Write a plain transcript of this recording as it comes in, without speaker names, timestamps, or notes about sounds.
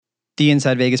The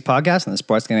Inside Vegas podcast and the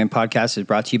Sports Gambling Podcast is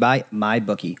brought to you by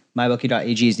MyBookie.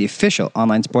 MyBookie.ag is the official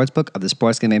online sportsbook of the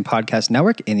Sports Gambling Podcast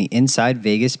Network and the Inside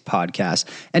Vegas podcast.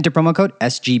 Enter promo code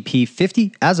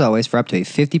SGP50, as always, for up to a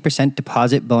 50%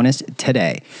 deposit bonus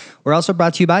today. We're also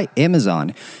brought to you by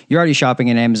Amazon. You're already shopping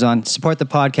at Amazon. Support the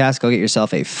podcast. Go get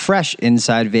yourself a fresh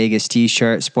Inside Vegas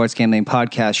t-shirt. Sports Gambling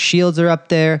Podcast shields are up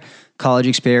there. College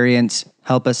experience.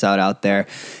 Help us out there.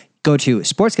 Go to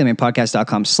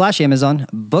sportsgamblingpodcast.com/Amazon,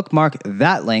 bookmark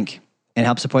that link, and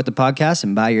help support the podcast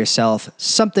and buy yourself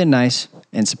something nice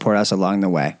and support us along the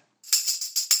way.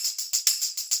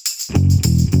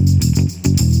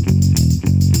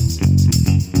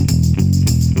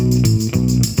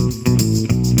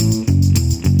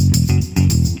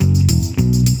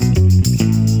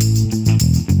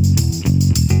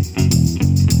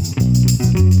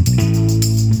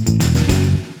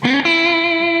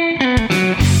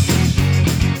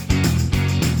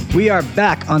 We are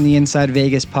back on the Inside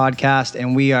Vegas podcast,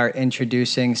 and we are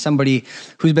introducing somebody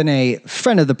who's been a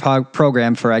friend of the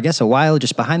program for, I guess, a while,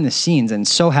 just behind the scenes, and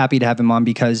so happy to have him on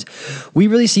because we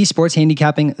really see sports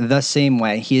handicapping the same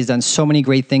way. He has done so many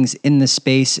great things in the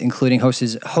space, including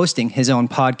hosting his own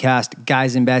podcast,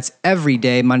 Guys and Bets, every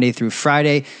day, Monday through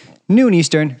Friday, noon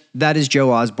Eastern. That is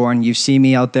Joe Osborne. You see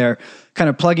me out there kind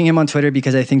of plugging him on Twitter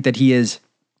because I think that he is,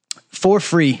 for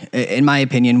free, in my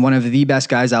opinion, one of the best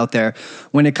guys out there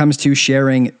when it comes to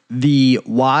sharing the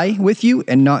why with you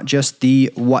and not just the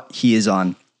what he is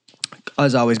on.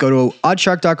 As always, go to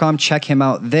oddshark.com, check him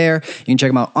out there. You can check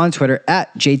him out on Twitter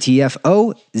at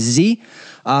JTFOZ.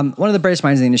 One of the brightest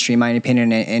minds in the industry, in my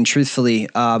opinion, and truthfully,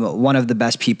 one of the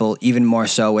best people, even more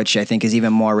so, which I think is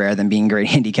even more rare than being a great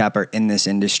handicapper in this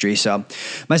industry. So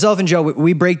myself and Joe,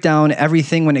 we break down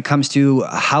everything when it comes to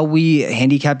how we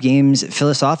handicap games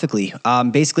philosophically.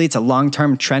 Basically, it's a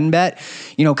long-term trend bet,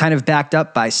 kind of backed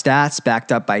up by stats,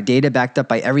 backed up by data, backed up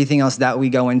by everything else that we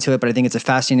go into it. But I think it's a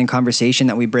fascinating conversation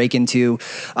that we break into,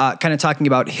 kind of talking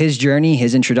about his journey,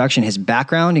 his introduction, his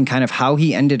background, and kind of how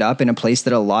he ended up in a place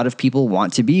that a lot of people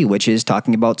want to be, which is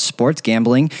talking about sports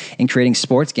gambling and creating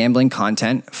sports gambling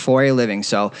content for a living.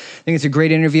 So I think it's a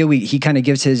great interview. He kind of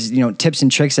gives his, tips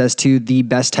and tricks as to the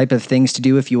best type of things to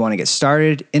do if you want to get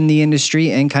started in the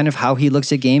industry and kind of how he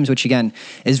looks at games, which again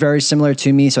is very similar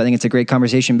to me. So I think it's a great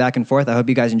conversation back and forth. I hope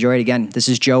you guys enjoy it. Again, this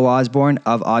is Joe Osborne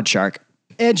of Oddshark.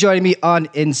 And joining me on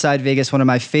Inside Vegas, one of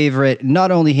my favorite, not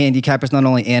only handicappers, not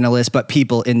only analysts, but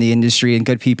people in the industry, and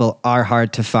good people are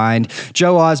hard to find.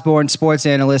 Joe Osborne, sports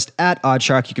analyst at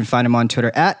Oddshark. You can find him on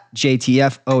Twitter at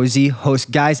JTFOZ. Hosts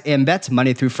Guys and Bets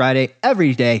Monday through Friday,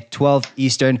 every day, 12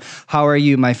 Eastern. How are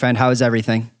you, my friend? How is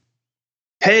everything?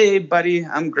 Hey, buddy.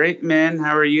 I'm great, man.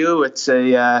 How are you? It's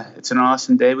an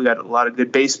awesome day. We got a lot of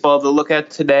good baseball to look at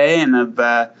today, and of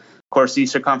course, the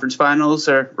Eastern Conference Finals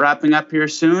are wrapping up here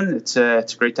soon. It's a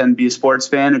great time to be a sports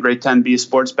fan, a great time to be a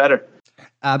sports bettor.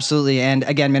 Absolutely. And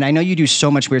again, man, I know you do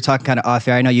so much. We were talking kind of off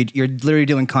air. I know you're literally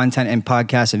doing content and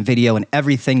podcasts and video and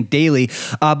everything daily.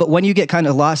 But when you get kind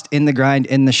of lost in the grind,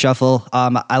 in the shuffle,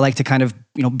 I like to kind of,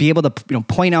 be able to,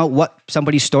 point out what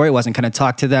somebody's story was and kind of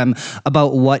talk to them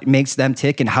about what makes them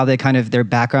tick and how they kind of their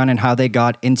background and how they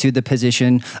got into the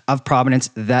position of prominence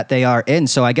that they are in.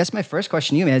 So I guess my first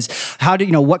question to you is,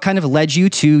 what kind of led you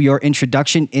to your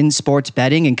introduction in sports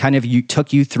betting and kind of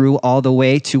took you through all the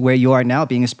way to where you are now,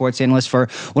 being a sports analyst for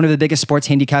one of the biggest sports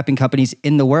handicapping companies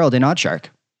in the world in Oddshark?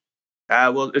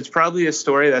 Well, it's probably a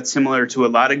story that's similar to a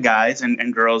lot of guys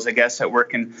and girls, I guess, that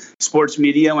work in sports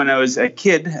media. When I was a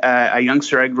kid, a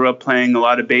youngster, I grew up playing a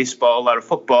lot of baseball, a lot of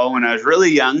football. When I was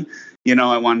really young,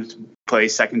 I wanted to play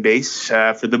second base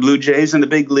for the Blue Jays in the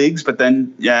big leagues. But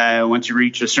then once you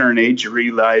reach a certain age, you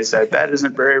realize that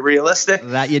isn't very realistic.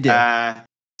 That you did.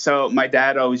 So my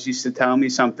dad always used to tell me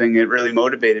something that really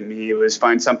motivated me. It was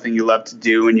find something you love to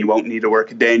do and you won't need to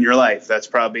work a day in your life. That's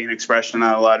probably an expression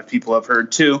that a lot of people have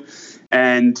heard too.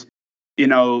 And,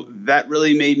 that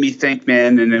really made me think,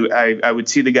 man. And I would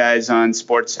see the guys on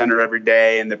Sports Center every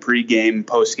day and the pregame,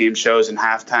 postgame shows and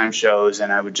halftime shows.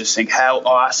 And I would just think, how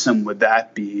awesome would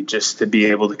that be just to be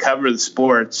able to cover the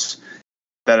sports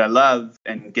that I love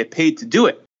and get paid to do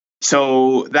it.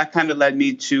 So that kind of led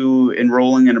me to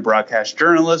enrolling in a broadcast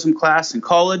journalism class in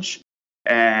college.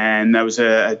 And that was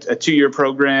a 2-year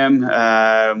program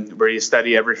where you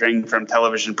study everything from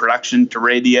television production to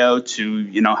radio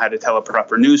to, how to tell a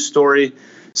proper news story.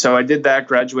 So I did that,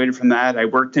 graduated from that. I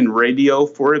worked in radio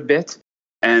for a bit,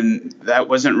 and that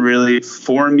wasn't really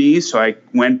for me. So I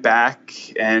went back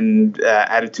and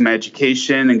added to my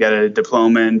education and got a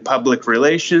diploma in public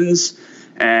relations.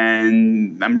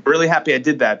 And I'm really happy I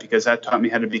did that because that taught me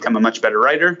how to become a much better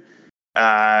writer.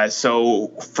 So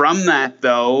from that,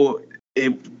 though,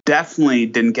 it definitely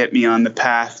didn't get me on the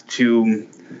path to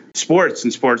sports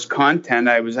and sports content.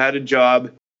 I was at a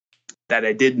job that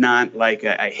I did not like.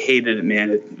 I hated it,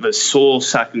 man. It was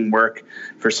soul-sucking work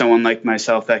for someone like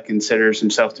myself that considers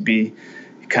himself to be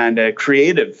kind of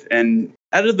creative. And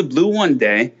out of the blue one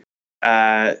day,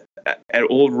 an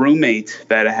old roommate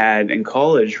that I had in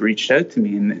college reached out to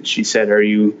me, and she said, "Are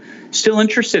you still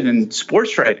interested in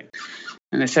sports writing?"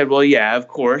 And I said, "Well, yeah, of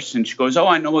course." And she goes, "Oh,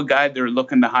 I know a guy. They're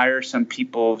looking to hire some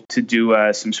people to do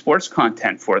some sports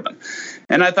content for them."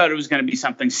 And I thought it was going to be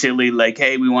something silly like,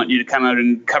 "Hey, we want you to come out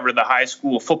and cover the high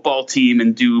school football team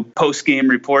and do post-game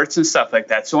reports and stuff like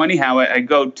that." So anyhow, I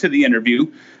go to the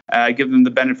interview, give them the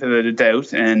benefit of the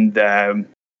doubt, and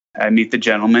I meet the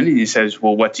gentleman, and he says,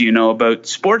 "Well, what do you know about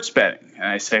sports betting?" And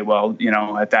I say, "Well,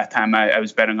 at that time I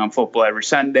was betting on football every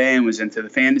Sunday and was into the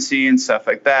fantasy and stuff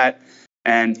like that."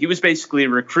 And he was basically a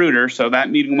recruiter. So that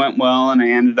meeting went well, and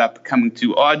I ended up coming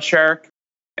to Oddshark.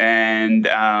 And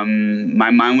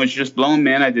my mind was just blown,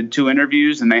 man. I did 2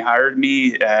 interviews, and they hired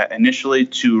me initially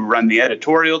to run the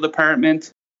editorial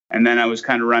department. And then I was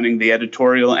kind of running the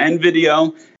editorial and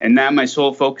video. And now my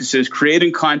sole focus is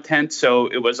creating content. So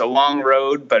it was a long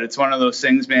road, but it's one of those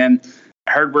things, man.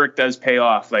 Hard work does pay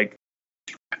off. Like,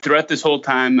 throughout this whole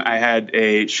time, I had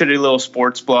a shitty little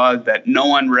sports blog that no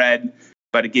one read,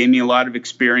 but it gave me a lot of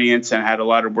experience, and I had a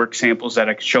lot of work samples that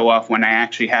I could show off when I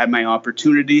actually had my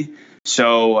opportunity.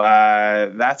 So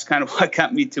that's kind of what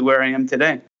got me to where I am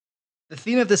today. The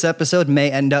theme of this episode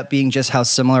may end up being just how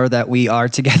similar that we are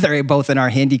together, both in our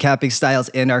handicapping styles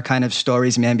and our kind of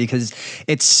stories, man, because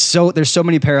there's so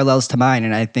many parallels to mine.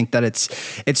 And I think that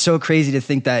it's so crazy to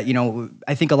think that,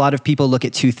 I think a lot of people look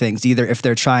at 2 things, either if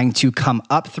they're trying to come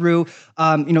up through,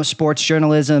 sports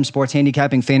journalism, sports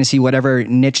handicapping, fantasy, whatever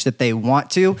niche that they want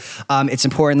to. It's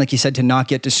important, like you said, to not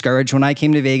get discouraged. When I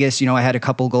came to Vegas, I had a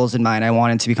couple goals in mind. I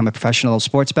wanted to become a professional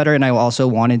sports bettor, and I also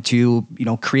wanted to,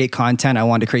 create content. I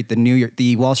wanted to create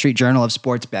the Wall Street Journal of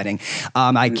sports betting.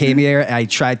 I came here, I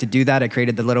tried to do that. I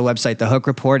created the little website, The Hook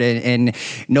Report, and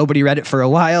nobody read it for a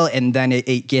while. And then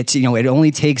it gets, it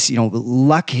only takes,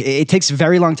 luck. It takes a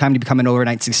very long time to become an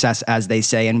overnight success, as they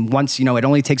say. And once, it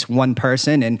only takes one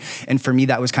person. And for me,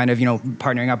 that was kind of,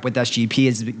 partnering up with SGP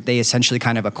is they essentially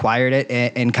kind of acquired it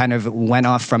and kind of went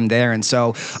off from there. And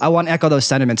so I want to echo those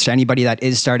sentiments to anybody that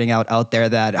is starting out there,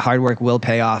 that hard work will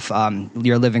pay off.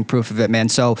 You're living proof of it, man.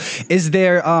 So is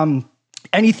there,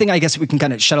 anything, I guess we can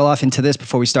kind of shuttle off into this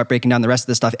before we start breaking down the rest of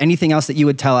the stuff. Anything else that you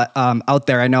would tell out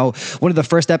there? I know one of the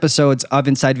first episodes of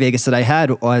Inside Vegas that I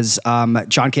had was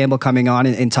John Campbell coming on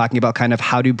and talking about kind of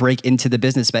how to break into the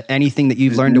business. But anything that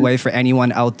you've learned away for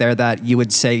anyone out there that you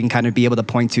would say and kind of be able to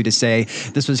point to say,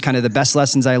 this was kind of the best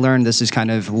lessons I learned. This is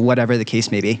kind of whatever the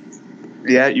case may be.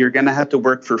 Yeah, you're going to have to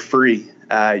work for free.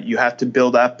 You have to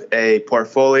build up a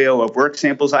portfolio of work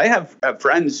samples. I have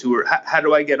friends who are, how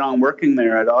do I get on working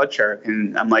there at Oddshark?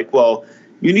 And I'm like, well,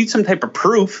 you need some type of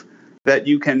proof that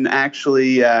you can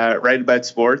actually write about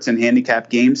sports and handicap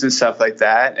games and stuff like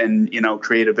that, and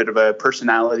create a bit of a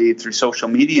personality through social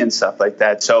media and stuff like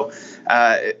that. So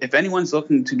if anyone's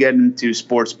looking to get into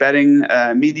sports betting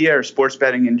media or sports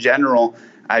betting in general,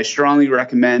 I strongly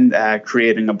recommend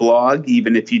creating a blog,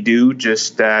 even if you do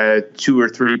just 2 or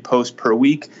 3 posts per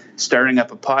week. Starting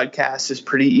up a podcast is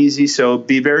pretty easy. So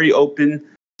be very open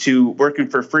to working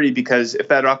for free, because if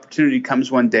that opportunity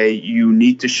comes one day, you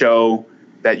need to show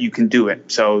that you can do it.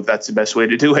 So that's the best way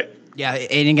to do it. Yeah,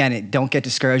 and again, don't get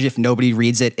discouraged if nobody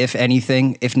reads it. If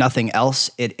anything, if nothing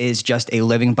else, it is just a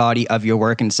living body of your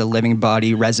work, and it's a living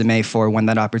body resume for when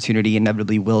that opportunity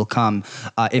inevitably will come,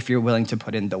 if you're willing to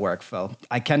put in the work. So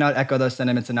I cannot echo those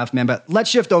sentiments enough, man. But let's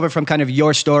shift over from kind of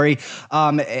your story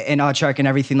and Oddshark and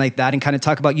everything like that, and kind of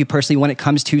talk about you personally when it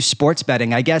comes to sports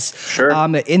betting. I guess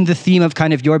in the theme of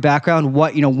kind of your background,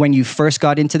 what when you first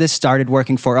got into this, started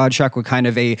working for Oddshark, were kind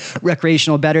of a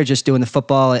recreational bettor, just doing the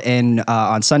football and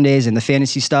on Sundays and the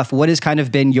fantasy stuff. What has kind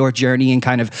of been your journey and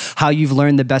kind of how you've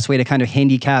learned the best way to kind of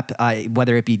handicap,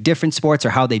 whether it be different sports or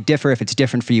how they differ, if it's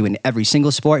different for you in every single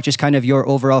sport, just kind of your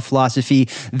overall philosophy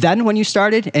then when you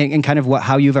started and kind of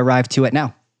how you've arrived to it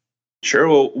now? Sure.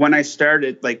 Well, when I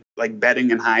started like betting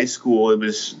in high school, it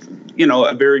was,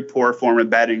 a very poor form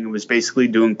of betting. It was basically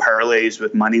doing parlays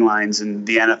with money lines in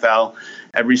the NFL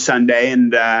every Sunday,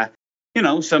 and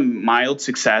some mild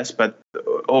success, but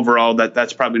overall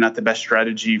that's probably not the best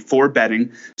strategy for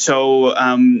betting. So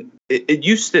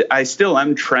I still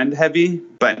am trend heavy,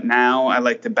 but now I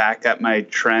like to back up my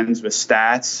trends with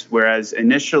stats. Whereas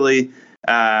initially,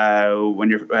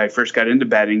 when I first got into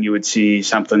betting, you would see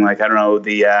something like, I don't know,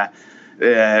 the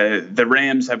the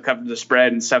Rams have covered the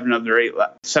spread in seven of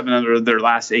their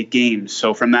last 8 games.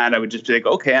 So from that, I would just be like,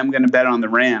 okay, I'm going to bet on the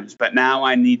Rams. But now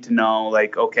I need to know,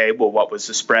 like, okay, well, what was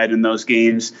the spread in those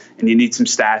games? And you need some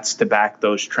stats to back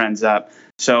those trends up.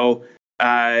 So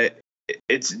I've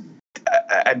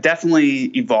definitely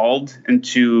evolved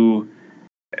into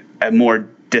a more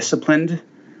disciplined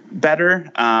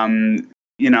bettor.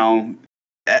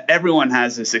 Everyone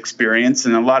has this experience,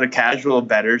 and a lot of casual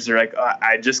bettors are like, oh,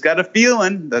 I just got a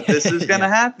feeling that this is going to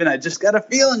happen. I just got a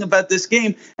feeling about this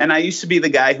game. And I used to be the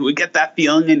guy who would get that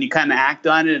feeling and you kind of act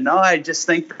on it. And, I just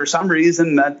think for some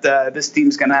reason that this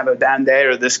team's going to have a down day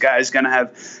or this guy's going to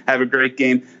have a great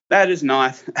game. That is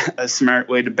not a smart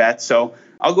way to bet. So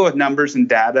I'll go with numbers and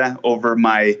data over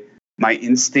my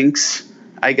instincts,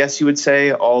 I guess you would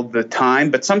say, all the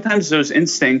time. But sometimes those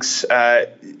instincts,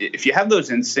 if you have those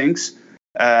instincts,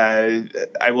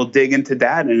 I will dig into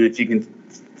data, and if you can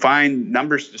find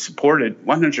numbers to support it,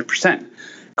 100%,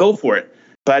 go for it.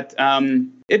 But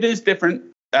it is different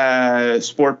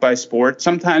sport by sport.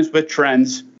 Sometimes with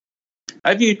trends,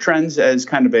 I view trends as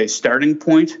kind of a starting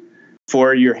point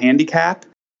for your handicap.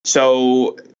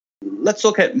 So let's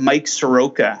look at Mike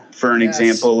Soroka for an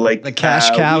example. Like the cash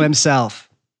cow himself.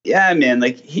 Yeah, man,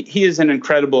 like he is an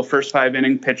incredible first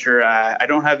 5-inning pitcher. I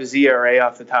don't have his ERA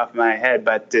off the top of my head,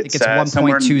 but it's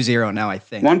 1.20 now, I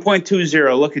think.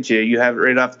 1.20. Look at you. You have it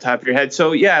right off the top of your head.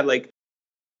 So yeah, like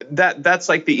that's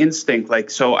like the instinct. Like,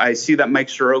 so I see that Mike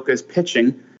Soroka is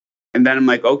pitching, and then I'm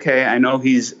like, okay, I know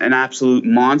he's an absolute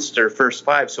monster first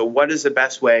 5. So what is the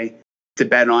best way to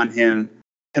bet on him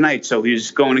tonight? So he's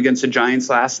going against the Giants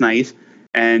last night,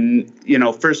 and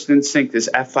first instinct is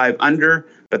F5 under.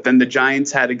 But then the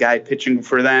Giants had a guy pitching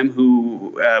for them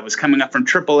who was coming up from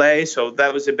AAA, so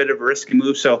that was a bit of a risky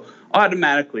move. So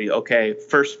automatically, okay,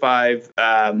 first 5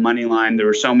 money line. There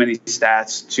were so many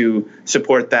stats to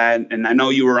support that, and I know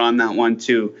you were on that one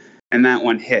too, and that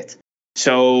one hit.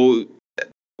 So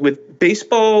with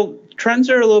baseball, trends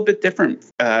are a little bit different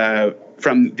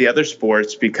from the other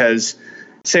sports because,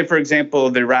 say for example,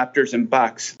 the Raptors and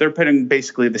Bucks, they're putting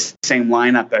basically the same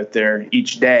lineup out there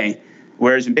each day.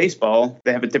 Whereas in baseball,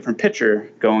 they have a different pitcher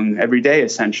going every day,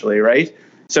 essentially, right?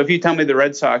 So if you tell me the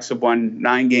Red Sox have won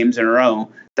 9 games in a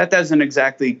row, that doesn't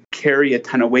exactly carry a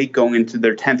ton of weight going into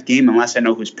their 10th game unless I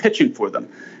know who's pitching for them.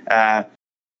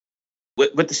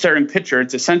 With the starting pitcher,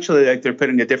 it's essentially like they're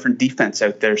putting a different defense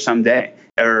out there someday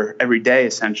or every day,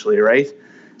 essentially, right?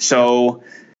 So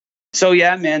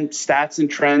yeah, man, stats and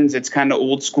trends, it's kind of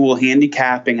old school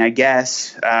handicapping, I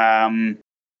guess.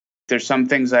 There's some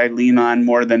things I lean on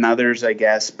more than others, I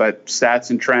guess, but stats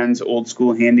and trends, old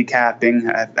school handicapping.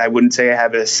 I wouldn't say I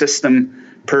have a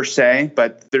system per se,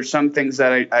 but there's some things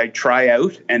that I try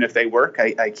out, and if they work,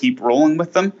 I keep rolling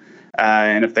with them.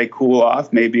 And if they cool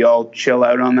off, maybe I'll chill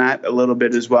out on that a little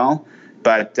bit as well.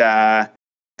 But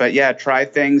yeah, try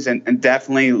things and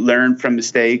definitely learn from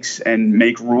mistakes and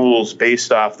make rules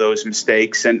based off those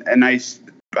mistakes. And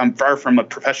I'm far from a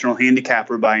professional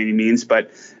handicapper by any means,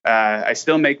 but I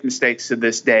still make mistakes to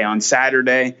this day. On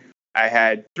Saturday, I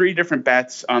had 3 different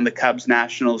bets on the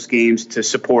Cubs-Nationals games to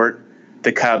support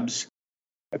the Cubs.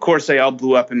 Of course, they all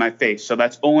blew up in my face. So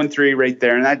that's 0-3 right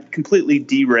there, and that completely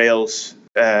derails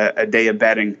a day of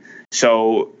betting.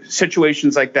 So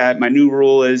situations like that, my new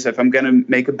rule is if I'm going to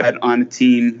make a bet on a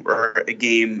team or a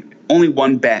game, only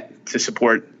one bet to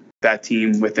support that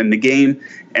team within the game.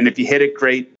 And if you hit it,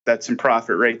 great. That's some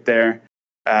profit right there.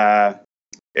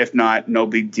 If not, no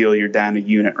big deal. You're down a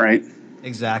unit, right?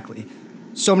 Exactly.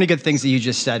 So many good things that you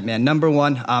just said, man. Number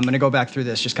one, I'm going to go back through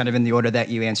this just kind of in the order that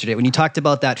you answered it. When you talked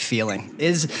about that feeling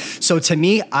so to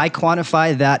me, I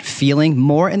quantify that feeling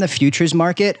more in the futures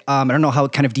market. I don't know how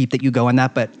kind of deep that you go in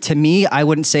that, but to me, I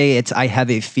wouldn't say it's, I have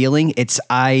a feeling, it's,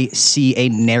 I see a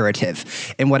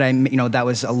narrative. And what that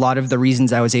was a lot of the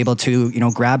reasons I was able to,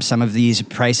 grab some of these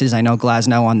prices. I know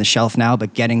Glasnow on the shelf now,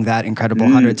 but getting that incredible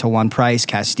 100-1 price,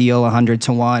 Castillo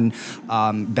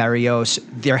 100-1, Barrios,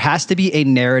 there has to be a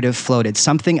narrative floated.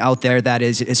 Something out there that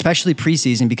is, especially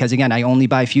preseason, because again, I only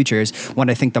buy futures when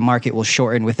I think the market will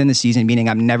shorten within the season, meaning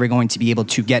I'm never going to be able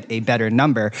to get a better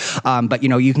number. But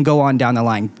you can go on down the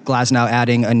line. Glasnow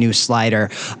adding a new slider,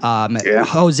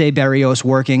 Jose Barrios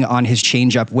working on his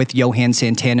changeup with Johan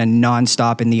Santana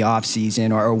nonstop in the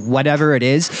offseason or whatever it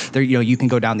is. There, you can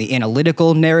go down the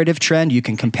analytical narrative trend. You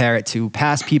can compare it to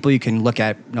past people. You can look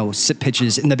at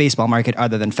pitches in the baseball market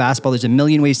other than fastball. There's a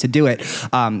million ways to do it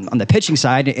on the pitching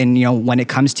side. And when it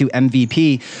comes to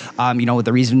MVP,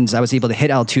 the reasons I was able to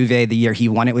hit Altuve the year he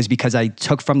won it was because I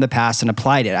took from the past and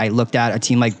applied it. I looked at a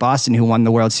team like Boston who won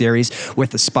the World Series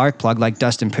with a spark plug like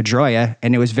Dustin Pedroia,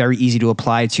 and it was very easy to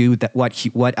apply to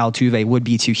what Altuve would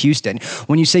be to Houston.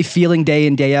 When you say feeling day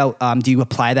in, day out, do you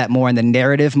apply that more in the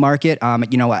narrative market?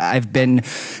 I've been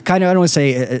kind of, I don't want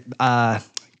to say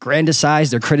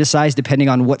grandized or criticized depending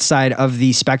on what side of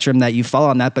the spectrum that you fall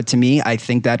on that. But to me, I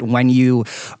think that when you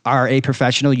are a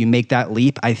professional, you make that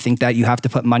leap. I think that you have to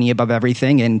put money above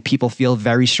everything, and people feel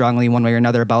very strongly one way or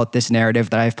another about this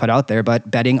narrative that I've put out there. But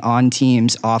betting on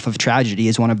teams off of tragedy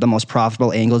is one of the most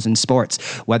profitable angles in sports,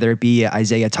 whether it be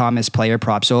Isaiah Thomas player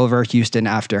props over, Houston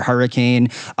after hurricane,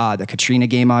 the Katrina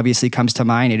game obviously comes to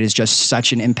mind. It is just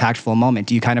such an impactful moment.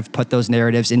 Do you kind of put those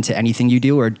narratives into anything you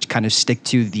do, or kind of stick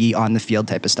to the on the field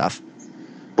type of stuff?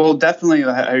 Well, definitely,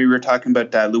 we were talking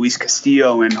about Luis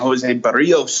Castillo and Jose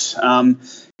Barrios.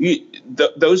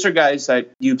 Those are guys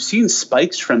that you've seen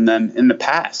spikes from them in the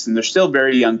past, and they're still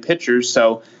very young pitchers.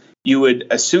 So you would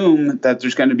assume that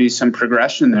there's going to be some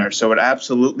progression there. So it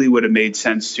absolutely would have made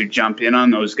sense to jump in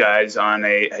on those guys on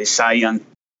a Cy Young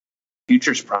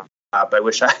futures prop. I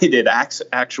wish I did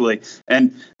actually.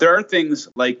 And there are things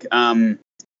like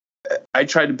I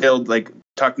try to build, like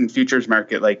talking futures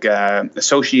market, like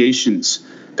associations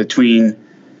between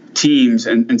teams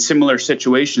and similar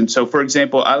situations. So, for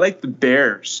example, I like the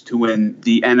Bears to win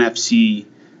the NFC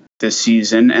this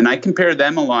season, and I compare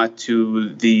them a lot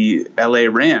to the LA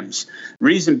Rams.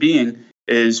 Reason being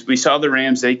is we saw the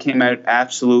Rams, they came out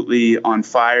absolutely on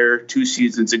fire 2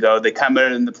 seasons ago. They come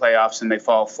out in the playoffs and they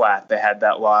fall flat. They had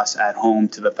that loss at home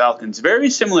to the Falcons. Very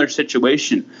similar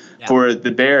situation for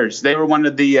the Bears. They were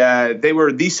they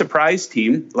were the surprise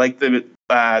team, like the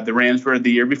Rams were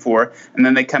the year before, and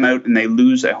then they come out and they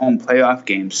lose a home playoff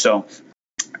game. So,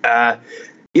 I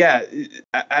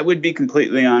would be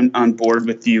completely on board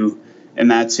with you in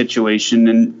that situation.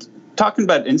 And talking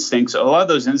about instincts, a lot of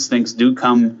those instincts do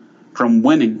come from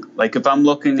winning. Like if I'm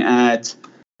looking at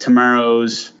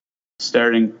tomorrow's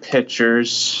starting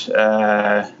pitchers,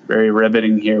 very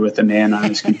riveting here with a man on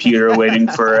his computer waiting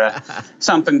for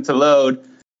something to load.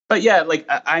 But yeah, like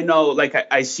I know, like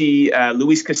I see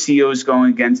Luis Castillo's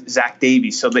going against Zach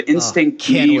Davies. So the instinct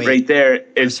key right there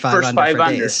is first five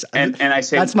under. And I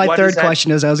say that's my third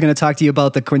question. Is I was going to talk to you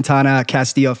about the Quintana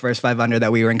Castillo first 5 under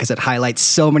that we were in, because it highlights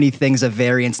so many things of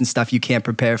variance and stuff you can't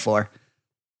prepare for.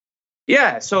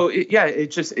 Yeah, so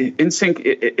instinct.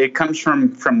 It comes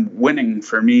from winning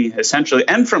for me essentially,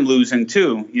 and from losing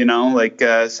too. Like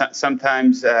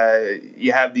sometimes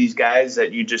you have these guys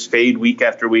that you just fade week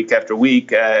after week after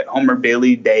week. Homer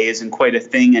Bailey Day isn't quite a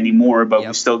thing anymore, but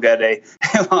we still got a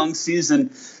long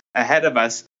season ahead of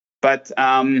us. But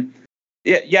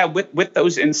with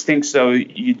those instincts though,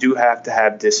 you do have to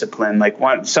have discipline. Like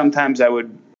sometimes I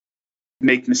would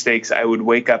make mistakes. I would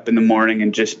wake up in the morning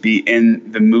and just be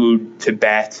in the mood to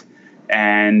bet.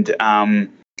 And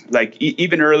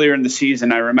even earlier in the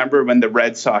season, I remember when the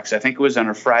Red Sox, I think it was on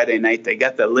a Friday night, they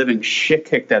got the living shit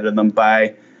kicked out of them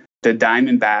by the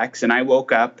Diamondbacks. And I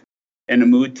woke up in a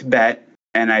mood to bet.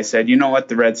 And I said, you know what,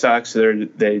 the Red Sox, they're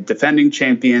the defending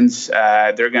champions.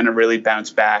 They're going to really bounce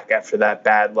back after that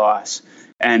bad loss.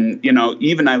 And,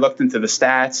 even I looked into the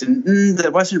stats and there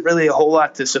wasn't really a whole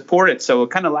lot to support it. So it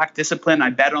kind of lacked discipline.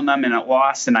 I bet on them and it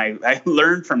lost, and I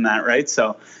learned from that, right?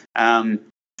 So, I've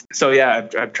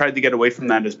tried to get away from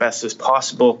that as best as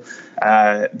possible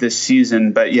this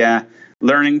season. But yeah,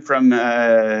 learning from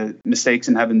mistakes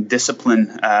and having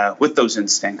discipline with those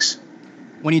instincts.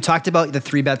 When you talked about the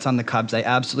 3 bets on the Cubs, I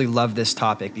absolutely love this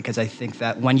topic, because I think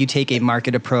that when you take a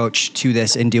market approach to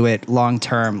this and do it long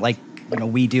term, like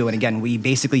we do, and again, we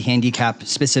basically handicap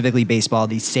specifically baseball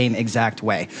the same exact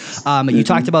way. You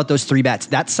talked about those 3 bets.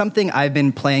 That's something I've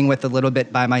been playing with a little bit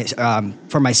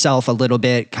for myself, a little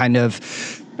bit kind of,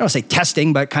 I don't say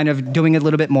testing, but kind of doing a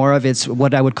little bit more of it's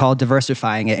what I would call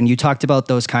diversifying it. And you talked about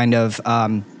those kind of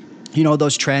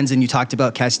those trends, and you talked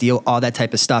about Castillo, all that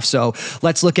type of stuff. So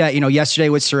let's look at, yesterday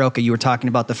with Soroka, you were talking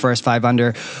about the first 5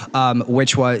 under,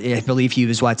 which was, I believe he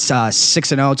was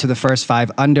 6-0 to the first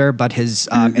 5 under, but his,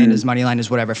 and his money line is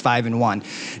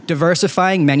 5-1.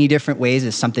 Diversifying many different ways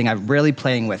is something I'm really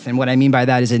playing with. And what I mean by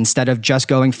that is, instead of just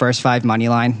going first 5 money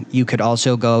line, you could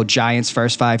also go Giants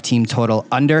first 5 team total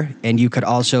under, and you could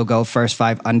also go first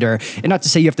 5 under. And not to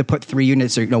say you have to put 3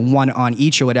 units or, 1 on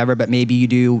each or whatever, but maybe you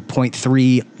do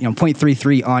 0.3,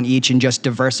 0.33 on each and just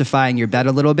diversifying your bet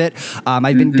a little bit.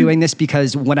 I've been doing this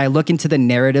because when I look into the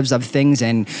narratives of things,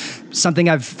 and something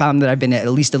I've found that I've been at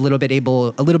least a little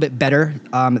bit better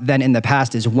than in the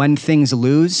past is when things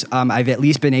lose, I've at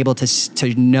least been able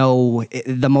to know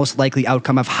the most likely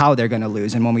outcome of how they're going to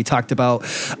lose. And when we talked about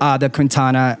the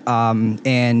Quintana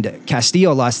and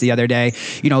Castillo loss the other day,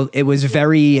 it was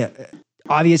very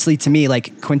obviously to me,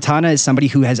 like Quintana is somebody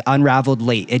who has unraveled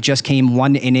late. It just came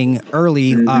one inning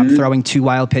early, throwing 2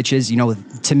 wild pitches.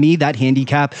 To me, that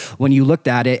handicap, when you looked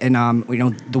at it, and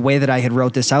the way that I had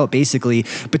wrote this out, basically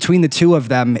between the two of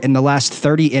them in the last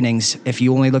 30 innings, if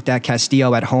you only looked at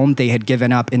Castillo at home, they had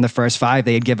given up in the first 5.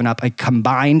 They had given up a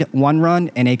combined 1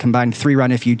 run and a combined 3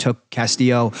 run if you took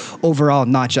Castillo overall,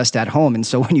 not just at home. And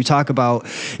so when you talk about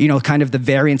kind of the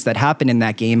variance that happened in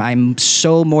that game, I'm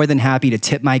so more than happy to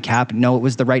tip my cap, know it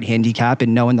was the right handicap,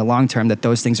 and know in the long term that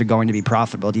those things are going to be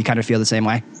profitable. Do you kind of feel the same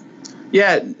way?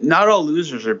 Yeah, not all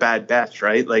losers are bad bets,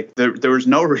 right? Like there was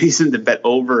no reason to bet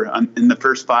over in the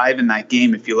first 5 in that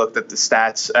game if you looked at the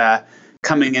stats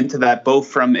coming into that, both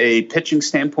from a pitching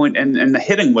standpoint and the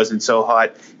hitting wasn't so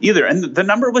hot either. And the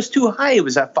number was too high. It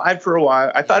was at 5 for a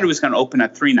while. I thought it was going to open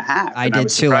at 3.5. I did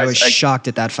too. I was shocked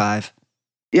at that 5.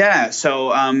 Yeah,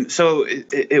 so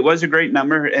it was a great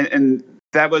number, and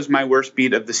that was my worst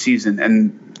beat of the season.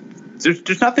 And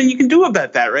there's nothing you can do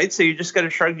about that, right? So you just got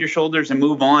to shrug your shoulders and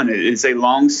move on. It is a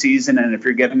long season, and if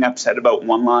you're getting upset about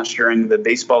one loss during the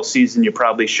baseball season, you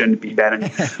probably shouldn't be betting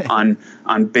on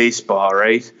baseball,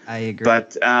 right? I agree.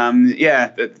 But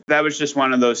that was just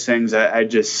one of those things.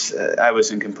 I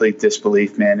was in complete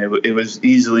disbelief, man. It was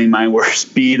easily my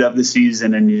worst beat of the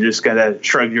season, and you just got to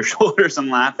shrug your shoulders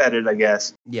and laugh at it, I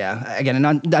guess. Yeah. Again, and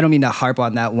I don't mean to harp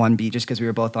on that one beat just because we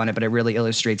were both on it, but it really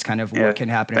illustrates kind of what can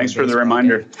happen. Thanks for the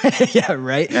reminder. Yeah,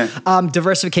 right. Yeah.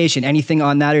 Diversification, anything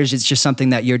on that, or is it just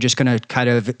something that you're just going to kind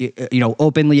of,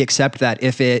 openly accept that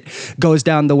if it goes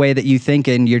down the way that you think,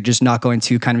 and you're just not going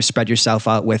to kind of spread yourself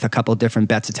out with a couple different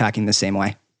bets attacking the same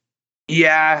way?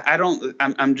 Yeah,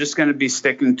 I'm just going to be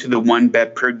sticking to the 1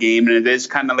 bet per game. And it is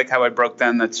kind of like how I broke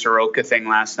down that Soroka thing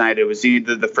last night. It was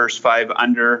either the first 5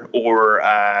 under or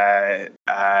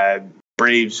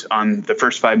Braves on the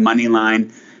first 5 money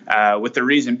line. With the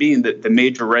reason being that the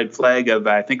major red flag of,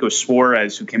 I think it was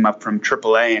Suarez, who came up from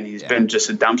AAA, and he's been just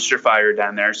a dumpster fire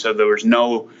down there. So there was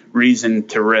no reason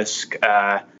to risk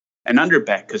an under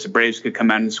bet, because the Braves could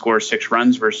come out and score 6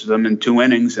 runs versus them in 2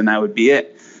 innings, and that would be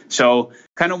it. So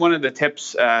kind of one of the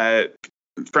tips,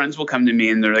 friends will come to me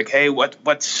and they're like, hey,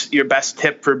 what's your best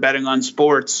tip for betting on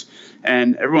sports?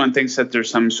 And everyone thinks that there's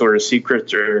some sort of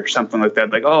secret or something like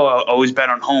that. Like, oh, I'll always bet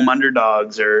on home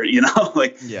underdogs, or,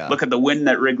 look at the win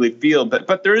at Wrigley Field.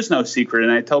 But there is no secret.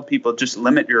 And I tell people, just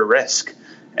limit your risk.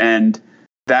 And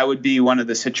that would be one of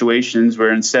the situations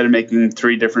where instead of making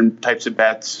 3 different types of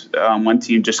bets on one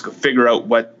team, just figure out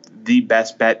what the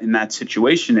best bet in that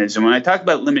situation is. And when I talk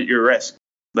about limit your risk,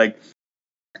 like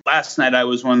last night, I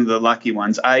was one of the lucky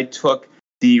ones. I took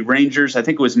the Rangers, I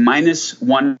think it was minus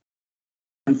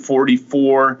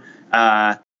 144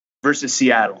 versus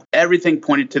Seattle. Everything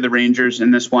pointed to the Rangers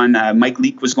in this one. Mike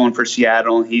Leake was going for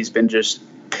Seattle. He's been just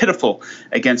pitiful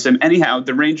against them. Anyhow,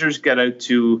 the Rangers got out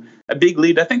to a big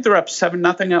lead. I think they're up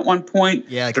 7-0 at one point.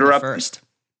 Yeah, they're up first.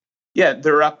 Yeah,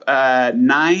 they're up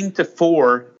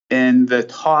 9-4 in the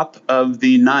top of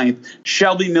the 9th.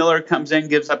 Shelby Miller comes in,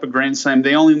 gives up a grand slam.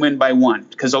 They only win by 1,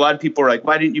 because a lot of people are like,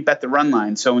 why didn't you bet the run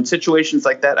line? So in situations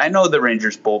like that, I know the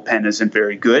Rangers bullpen isn't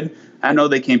very good. I know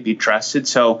they can't be trusted.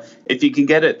 So if you can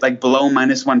get it like below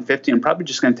minus 150, I'm probably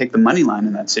just going to take the money line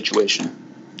in that situation.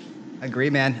 Agree,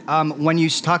 man. When you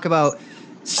talk about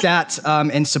stats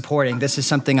and supporting, this is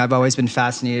something I've always been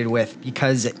fascinated with,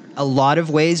 because a lot of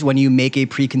ways when you make a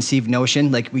preconceived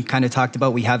notion, like we kind of talked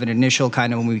about, we have an initial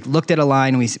kind of, when we looked at a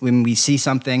line, when we see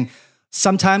something,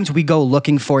 sometimes we go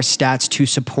looking for stats to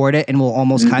support it, and we'll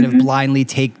almost kind of blindly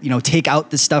take out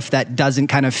the stuff that doesn't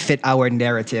kind of fit our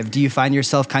narrative. Do you find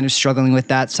yourself kind of struggling with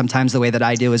that sometimes the way that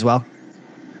I do as well?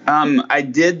 I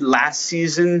did last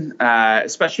season,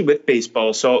 especially with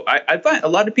baseball. So I find a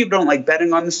lot of people don't like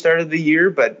betting on the start of the year,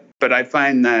 but I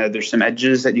find there's some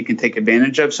edges that you can take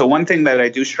advantage of. So one thing that I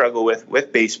do struggle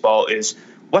with baseball is,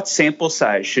 what sample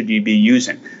size should you be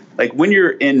using? Like when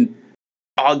you're in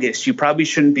August, you probably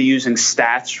shouldn't be using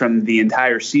stats from the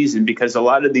entire season, because a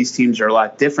lot of these teams are a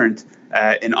lot different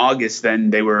in August than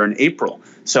they were in April.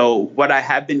 So what I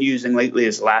have been using lately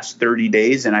is last 30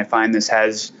 days, and I find this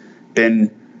has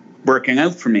been working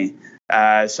out for me.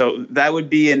 So that would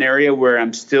be an area where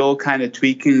I'm still kind of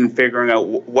tweaking and figuring out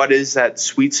what is that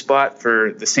sweet spot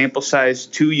for the sample size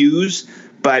to use.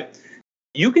 But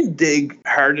you can dig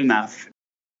hard enough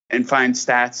and find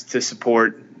stats to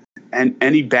support and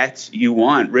any bets you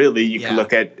want, really. You can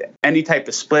look at any type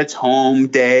of splits, home,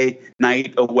 day,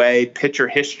 night, away, pitcher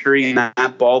history in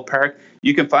that ballpark.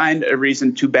 You can find a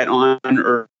reason to bet on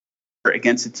or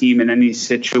against a team in any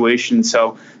situation.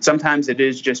 So sometimes it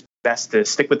is just best to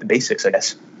stick with the basics, I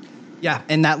guess. Yeah,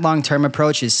 and that long-term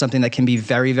approach is something that can be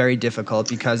very, very difficult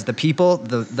because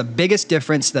the biggest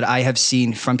difference that I have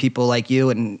seen from people like you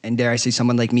and dare I say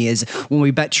someone like me is when we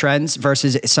bet trends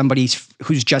versus somebody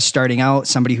who's just starting out,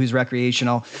 somebody who's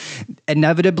recreational.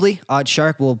 Inevitably,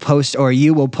 OddsShark will post or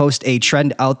you will post a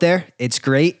trend out there. It's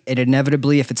great. And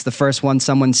inevitably, if it's the first one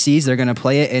someone sees, they're going to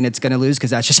play it and it's going to lose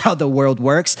because that's just how the world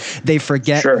works. They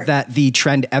forget that the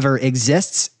trend ever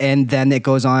exists and then it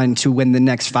goes on to win the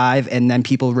next 5 and then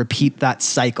people repeat that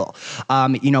cycle.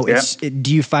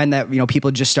 Do you find that, people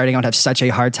just starting out have such a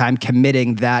hard time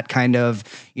committing that kind of,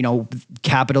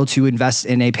 capital to invest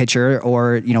in a pitcher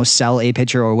or, sell a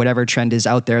pitcher or whatever trend is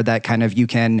out there that kind of you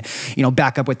can,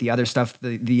 back up with the other stuff,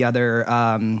 the other,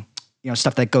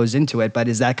 stuff that goes into it. But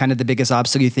is that kind of the biggest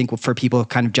obstacle you think for people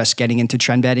kind of just getting into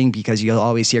trend betting? Because you'll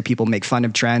always hear people make fun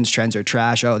of trends. Trends are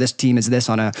trash. Oh, this team is this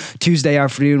on a Tuesday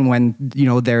afternoon when,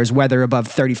 there's weather above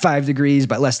 35 degrees,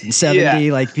 but less than 70.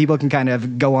 Yeah. Like people can kind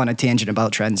of go on a tangent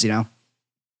about trends,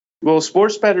 Well,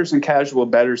 sports bettors and casual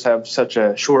bettors have such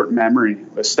a short memory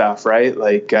with stuff, right?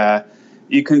 Like,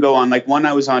 you can go on, like one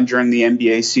I was on during the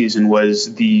NBA season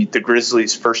was the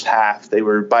Grizzlies first half. They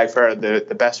were by far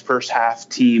the best first half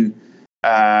team,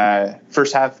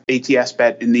 first half ATS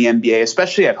bet in the NBA,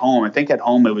 especially at home. I think at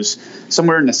home it was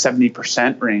somewhere in the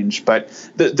 70% range. But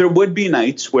there would be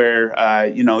nights where,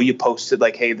 you posted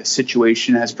like, hey, the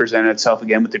situation has presented itself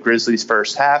again with the Grizzlies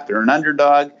first half. They're an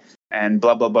underdog and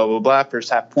blah, blah, blah, blah, blah. First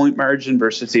half point margin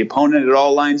versus the opponent. It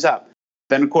all lines up.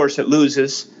 Then, of course, it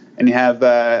loses. And you have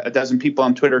a dozen people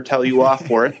on Twitter tell you off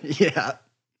for it. Yeah.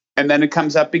 And then it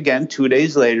comes up again 2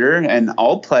 days later, and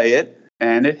I'll play it,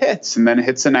 and it hits. And then it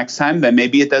hits the next time. Then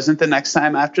maybe it doesn't the next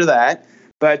time after that.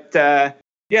 But,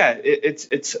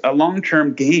 it's a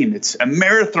long-term game. It's a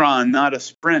marathon, not a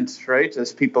sprint, right,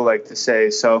 as people like to say.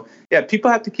 So, yeah,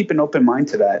 people have to keep an open mind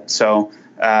to that. So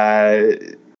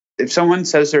if someone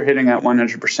says they're hitting at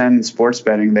 100% in sports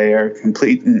betting, they are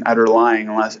complete and utter liar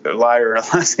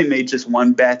unless they made just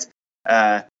one bet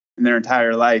in their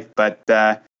entire life. But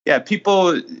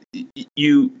people,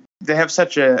 they have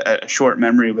such a short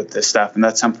memory with this stuff, and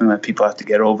that's something that people have to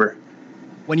get over.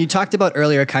 When you talked about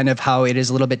earlier kind of how it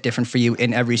is a little bit different for you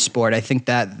in every sport, I think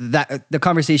that the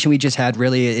conversation we just had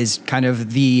really is kind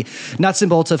of the nuts and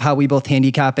bolts of how we both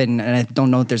handicap, and I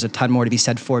don't know if there's a ton more to be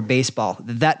said for baseball.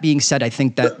 That being said, I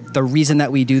think that the reason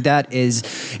that we do that is,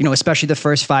 especially the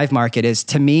first 5 market is,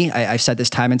 to me, I've said this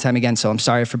time and time again, so I'm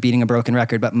sorry for beating a broken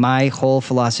record, but my whole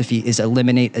philosophy is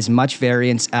eliminate as much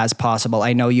variance as possible.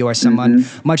 I know you are someone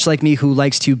much like me who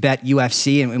likes to bet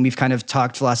UFC, and we've kind of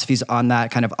talked philosophies on that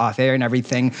kind of off air and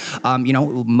everything.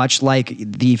 Much like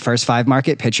the first 5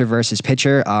 market, pitcher versus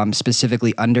pitcher,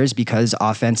 specifically unders, because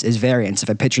offense is variance. If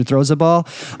a pitcher throws a ball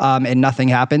and nothing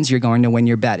happens, you're going to win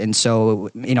your bet. And so,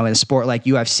 in a sport like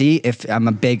UFC, if I'm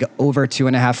a big over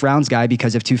 2.5 rounds guy,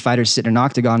 because if 2 fighters sit in an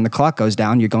octagon and the clock goes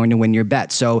down, you're going to win your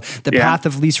bet. So the path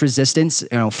of least resistance,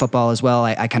 football as well,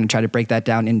 I kind of try to break that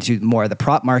down into more of the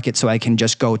prop market so I can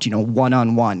just go to,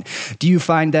 one-on-one. Do you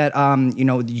find that,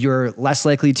 you're less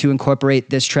likely to incorporate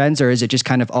this trends, or is it just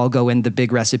kind of all go in the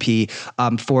big recipe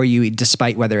for you,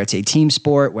 despite whether it's a team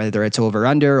sport, whether it's over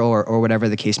under or whatever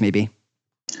the case may be?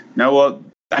 No, well,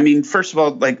 I mean, first of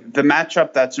all, like the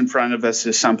matchup that's in front of us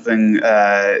is something,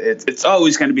 it's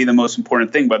always going to be the most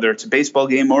important thing, whether it's a baseball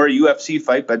game or a UFC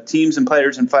fight, but teams and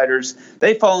players and fighters,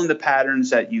 they fall into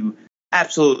patterns that you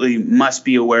absolutely must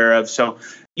be aware of. So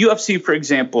UFC, for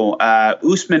example,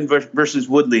 Usman versus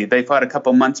Woodley, they fought a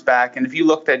couple months back. And if you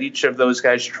looked at each of those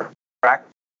guys' track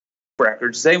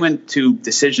records, they went to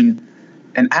decision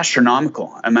an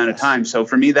astronomical amount of time. So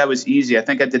for me, that was easy. I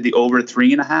think I did the over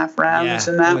 3.5 rounds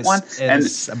in that one. And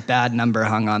it's a bad number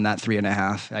hung on that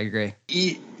 3.5. I agree.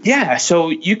 Yeah. So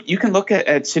you can look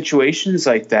at situations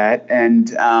like that.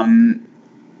 And,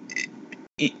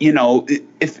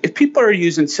 if people are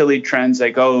using silly trends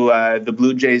like, the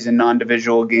Blue Jays in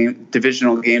non-divisional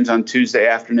games on Tuesday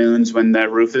afternoons when the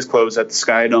roof is closed at the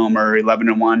Sky Dome are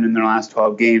 11-1 in their last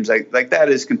 12 games, like that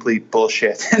is complete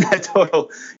bullshit and a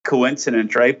total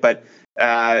coincidence, right? But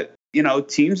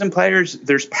teams and players,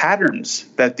 there's patterns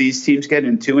that these teams get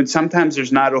into, and sometimes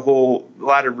there's not a whole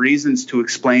lot of reasons to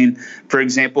explain, for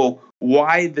example,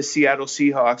 why the Seattle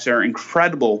Seahawks are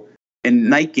incredible in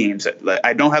night games.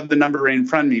 I don't have the number right in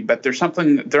front of me, but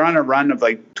they're on a run of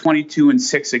like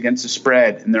 22-6 against the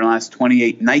spread in their last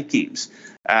 28 night games.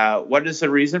 What is the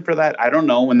reason for that? I don't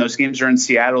know. When those games are in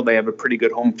Seattle, they have a pretty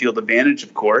good home field advantage,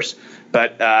 of course.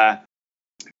 But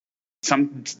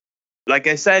like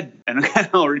I said, and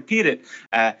I'll repeat it,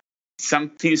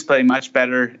 some teams play much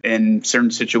better in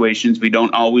certain situations. We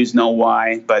don't always know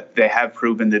why, but they have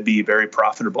proven to be very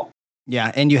profitable.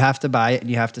 Yeah, and you have to buy it and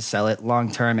you have to sell it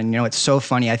long term. And, it's so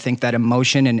funny. I think that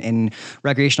emotion and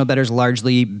recreational bettors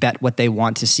largely bet what they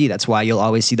want to see. That's why you'll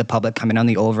always see the public coming on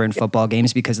the over in football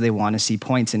games, because they want to see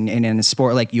points. And in a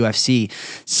sport like UFC,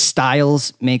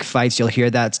 styles make fights. You'll hear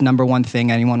that's number one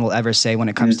thing anyone will ever say when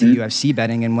it comes to UFC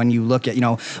betting. And when you look at,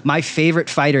 my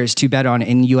favorite fighters to bet on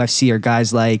in UFC are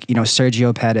guys like,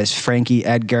 Sergio Pettis, Frankie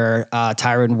Edgar,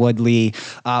 Tyron Woodley,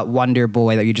 Wonder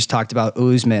Boy that you just talked about,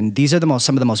 Usman. These are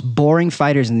some of the most boring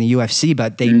fighters in the UFC,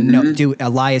 but they do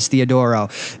Elias Theodoro.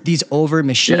 These over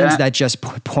machines that just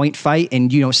point fight,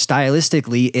 and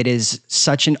stylistically, it is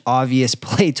such an obvious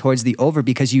play towards the over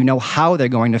because how they're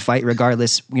going to fight,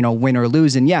 regardless, win or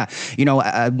lose. And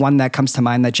one that comes to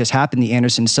mind that just happened, the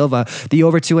Anderson Silva, the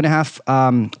over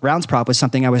 2.5 rounds prop was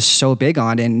something I was so big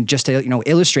on, and just to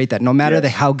illustrate that no matter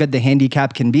how good the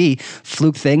handicap can be,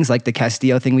 fluke things like the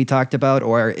Castillo thing we talked about,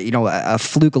 or a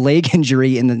fluke leg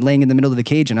injury laying in the middle of the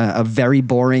cage in a very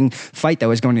boring fight that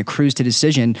was going to cruise to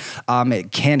decision,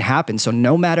 it can happen. So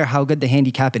no matter how good the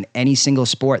handicap in any single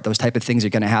sport, those type of things are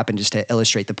going to happen, just to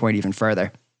illustrate the point even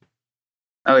further.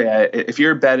 Oh yeah, if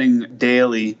you're betting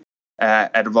daily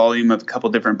at a volume of a couple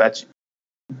different bets,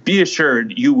 be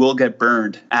assured you will get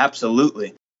burned.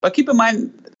 Absolutely. But keep in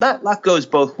mind that luck goes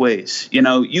both ways.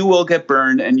 You will get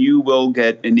burned, and you will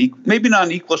get maybe not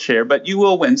an equal share, but you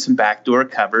will win some backdoor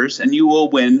covers, and you will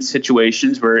win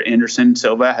situations where Anderson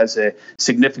Silva has a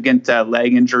significant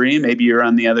leg injury. Maybe you're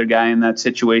on the other guy in that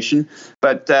situation.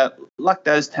 But luck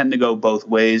does tend to go both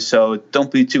ways, so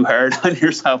don't be too hard on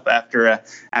yourself after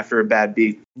a bad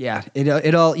beat. Yeah,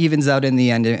 it all evens out in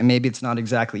the end, and maybe it's not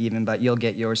exactly even, but you'll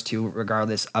get yours too,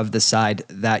 regardless of the side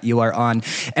that you are on.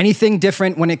 Anything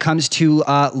different when it comes to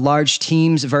large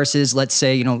teams versus, let's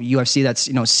say, UFC that's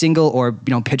single, or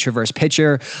pitcher versus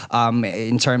pitcher,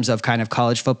 in terms of kind of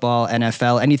college football,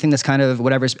 NFL, anything that's kind of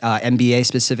whatever's NBA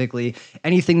specifically,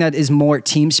 anything that is more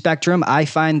team spectrum. I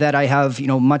find that I have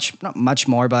not much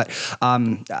more, but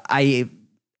I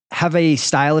have a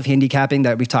style of handicapping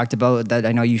that we've talked about that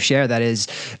I know you share that is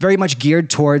very much geared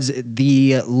towards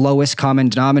the lowest common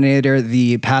denominator,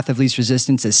 the path of least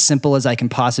resistance, as simple as I can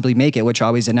possibly make it, which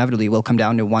always inevitably will come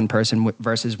down to one person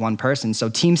versus one person. So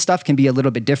team stuff can be a little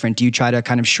bit different. Do you try to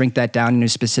kind of shrink that down into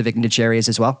specific niche areas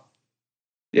as well?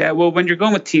 Yeah, well, when you're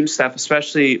going with team stuff,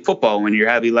 especially football, when you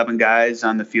have 11 guys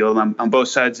on the field, on both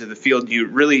sides of the field, you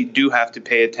really do have to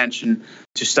pay attention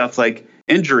to stuff like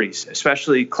injuries,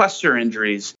 especially cluster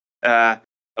injuries. A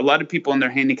lot of people in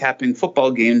their handicapping football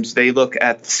games, they look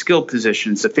at the skill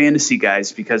positions, the fantasy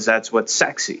guys, because that's what's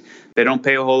sexy. They don't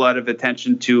pay a whole lot of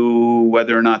attention to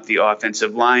whether or not the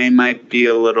offensive line might be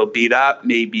a little beat up.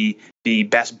 Maybe the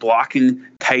best blocking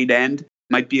tight end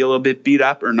might be a little bit beat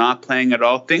up or not playing at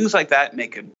all. Things like that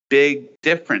make a big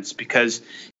difference, because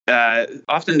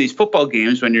often these football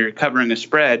games, when you're covering a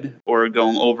spread or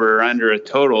going over or under a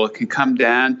total, it can come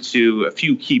down to a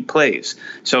few key plays.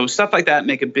 So stuff like that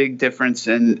make a big difference,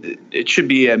 and it should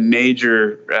be a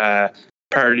major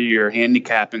part of your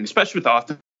handicapping, especially with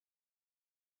often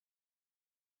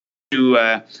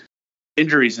to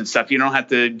injuries and stuff. You don't have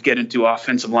to get into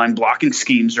offensive line blocking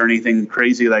schemes or anything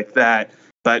crazy like that,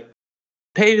 but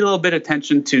pay a little bit of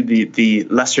attention to the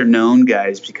lesser known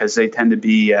guys, because they tend to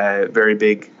be very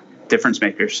big difference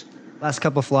makers. Last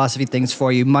couple philosophy things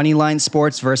for you. Money line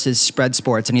sports versus spread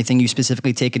sports. Anything you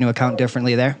specifically take into account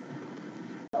differently there?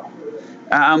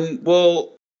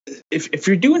 Well, if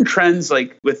you're doing trends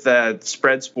like with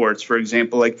spread sports, for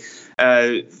example, like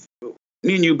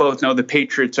me and you both know the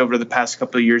Patriots over the past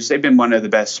couple of years, they've been one of the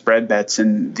best spread bets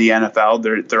in the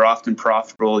NFL. They're often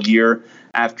profitable year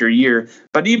after year.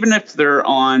 But even if they're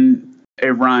on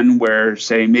a run where,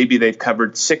 say, maybe they've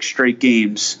covered 6 straight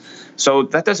games, so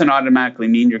that doesn't automatically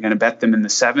mean you're going to bet them in the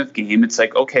 7th game. It's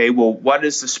like, okay, well, what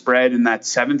is the spread in that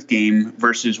 7th game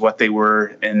versus what they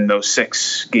were in those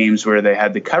 6 games where they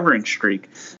had the covering streak?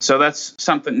 So that's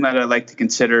something that I like to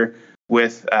consider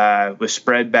with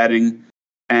spread betting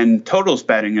and totals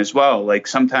betting as well. Like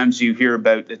sometimes you hear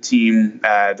about a team,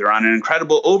 they're on an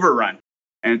incredible overrun.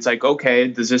 And it's like, okay,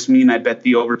 does this mean I bet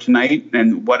the over tonight?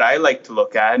 And what I like to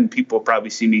look at, and people probably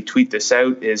see me tweet this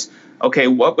out, is, okay,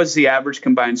 what was the average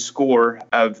combined score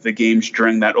of the games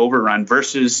during that overrun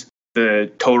versus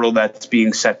the total that's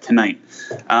being set tonight.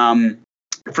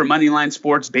 For Moneyline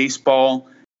Sports, baseball,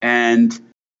 and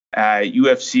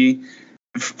UFC,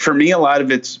 for me, a lot of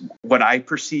it's what I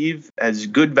perceive as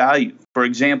good value. For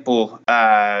example,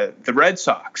 the Red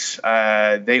Sox,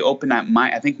 they open at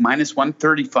I think minus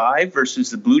 135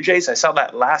 versus the Blue Jays. I saw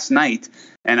that last night,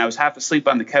 and I was half asleep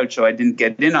on the couch, so I didn't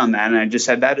get in on that. And I just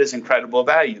said that is incredible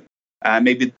value.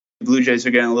 Maybe the Blue Jays are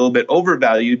getting a little bit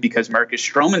overvalued because Marcus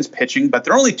Stroman's pitching, but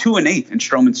they're only 2-8 in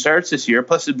Stroman starts this year.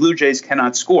 Plus, the Blue Jays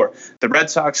cannot score. The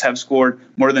Red Sox have scored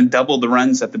more than double the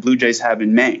runs that the Blue Jays have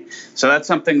in May. So that's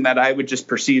something that I would just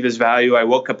perceive as value. I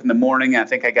woke up in the morning, I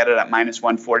think I got it at minus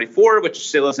 144, which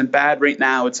still isn't bad. Right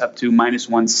now, it's up to minus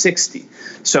 160.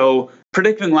 So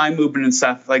predicting line movement and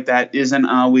stuff like that isn't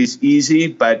always easy,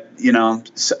 but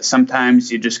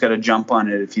sometimes you just got to jump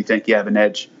on it if you think you have an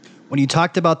edge. When you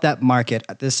talked about that market,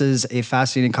 this is a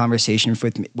fascinating conversation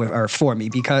for me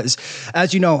because,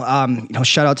 as you know,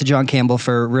 shout out to John Campbell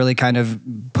for really kind of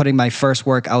putting my first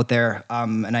work out there,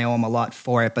 and I owe him a lot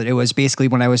for it. But it was basically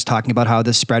when I was talking about how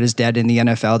the spread is dead in the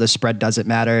NFL. The spread doesn't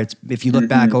matter. If you look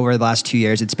back over the last 2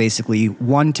 years, it's basically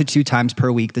 1 to 2 times per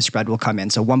week the spread will come in.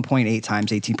 So 1.8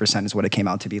 times 18% is what it came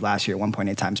out to be last year.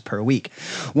 1.8 times per week.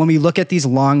 When we look at these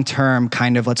long-term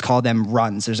kind of, let's call them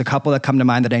runs, there's a couple that come to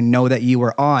mind that I know that you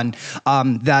were on.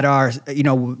 That are,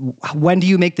 when do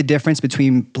you make the difference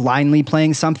between blindly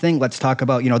playing something? Let's talk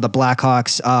about, the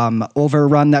Blackhawks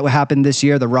overrun that happened this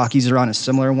year. The Rockies are on a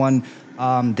similar one.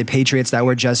 The Patriots that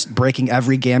were just breaking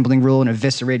every gambling rule and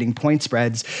eviscerating point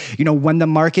spreads. When the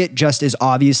market just is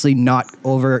obviously not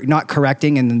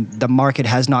correcting and the market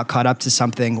has not caught up to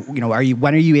something,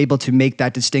 when are you able to make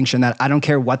that distinction that I don't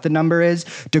care what the number is?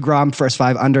 DeGrom first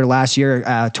 5 under last year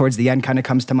towards the end kind of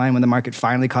comes to mind when the market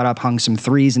finally caught up, hung some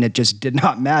threes and it just did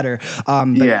not matter. Are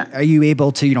you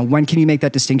able to, when can you make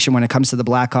that distinction when it comes to the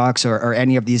Blackhawks or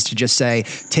any of these to just say,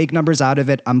 take numbers out of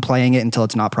it, I'm playing it until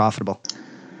it's not profitable?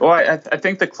 Well, I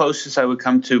think the closest I would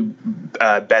come to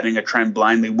betting a trend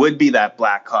blindly would be that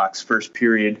Blackhawks first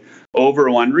period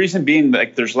over one. Reason being,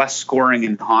 there's less scoring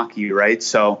in hockey, right?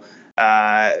 So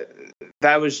that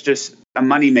was just a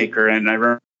moneymaker. And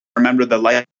I remember the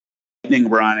Lightning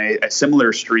were on a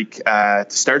similar streak to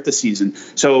start the season.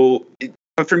 So,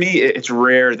 but for me, it's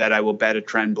rare that I will bet a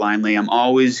trend blindly. I'm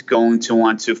always going to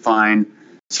want to find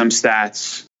some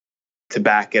stats to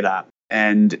back it up.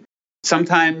 And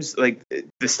sometimes the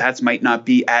stats might not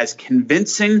be as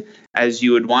convincing as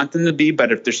you would want them to be,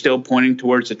 but if they're still pointing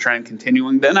towards a trend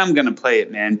continuing, then I'm going to play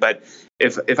it, man. But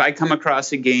if I come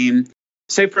across a game,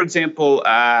 say, for example,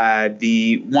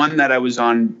 the one that I was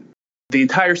on the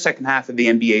entire second half of the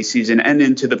NBA season and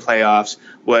into the playoffs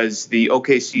was the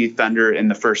OKC Thunder in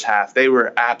the first half. They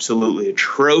were absolutely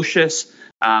atrocious.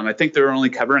 I think they were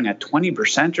only covering at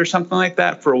 20% or something like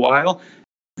that for a while.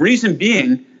 Reason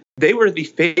being, they were the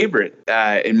favorite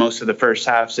in most of the first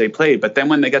halves they played. But then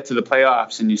when they get to the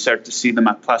playoffs and you start to see them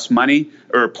at plus money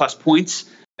or plus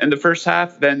points in the first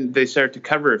half, then they start to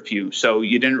cover a few. So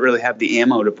you didn't really have the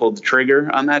ammo to pull the trigger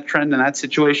on that trend in that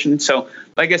situation. So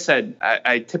like I said,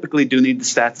 I typically do need the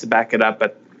stats to back it up.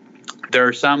 But there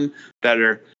are some that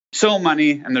are so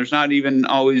money and there's not even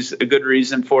always a good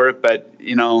reason for it. But,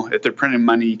 if they're printing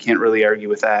money, you can't really argue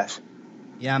with that.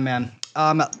 Yeah, man.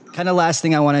 Kind of last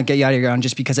thing I want to get you out of here on,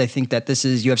 just because I think that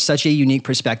you have such a unique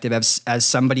perspective as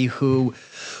somebody who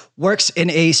works in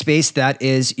a space that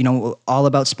is, all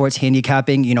about sports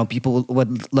handicapping. People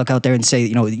would look out there and say,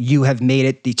 you have made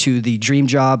it to the dream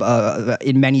job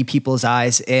in many people's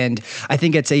eyes. And I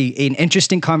think it's an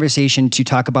interesting conversation to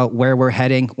talk about where we're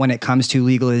heading when it comes to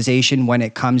legalization, when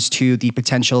it comes to the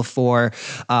potential for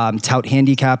tout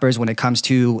handicappers, when it comes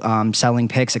to selling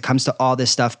picks, it comes to all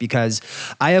this stuff, because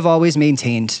I have always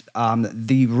maintained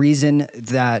the reason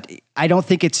that I don't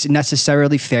think it's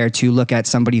necessarily fair to look at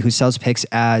somebody who sells picks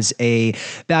as a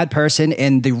bad person.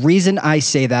 And the reason I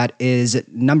say that is,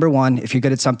 number one, if you're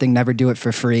good at something, never do it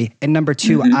for free. And number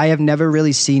two, I have never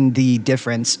really seen the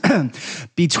difference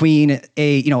between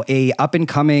a up and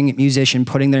coming musician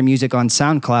putting their music on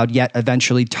SoundCloud, yet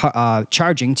eventually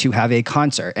charging to have a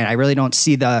concert. And I really don't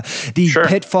see the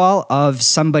pitfall of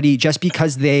somebody, just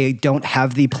because they don't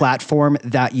have the platform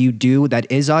that you do, that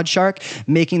is Oddshark,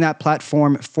 making that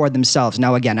platform for themselves themselves.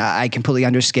 Now, again, I completely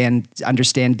understand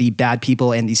the bad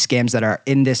people and the scams that are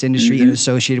in this industry and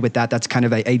associated with that. That's kind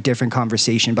of a different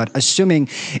conversation. But assuming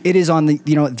it is on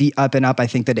the up and up, I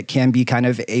think that it can be kind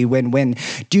of a win-win.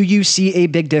 Do you see a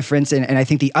big difference? And I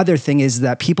think the other thing is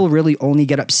that people really only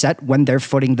get upset when they're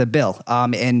footing the bill.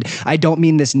 And I don't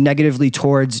mean this negatively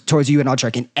towards you and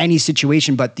Altrek in any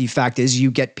situation, but the fact is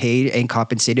you get paid and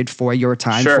compensated for your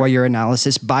time, for your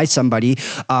analysis by somebody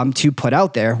to put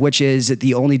out there, which is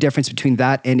the only difference between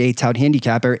that and a tout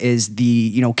handicapper is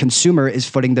the consumer is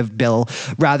footing the bill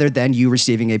rather than you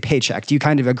receiving a paycheck. Do you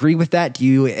kind of agree with that? Do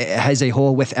you, as a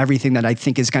whole, with everything that I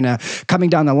think is kind of coming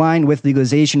down the line with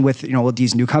legalization, with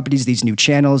these new companies, these new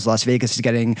channels? Las Vegas is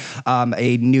getting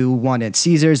a new one at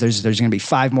Caesars. There's going to be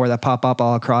 5 more that pop up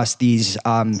all across these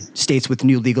states with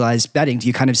new legalized betting. Do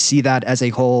you kind of see that as a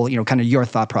whole? Kind of your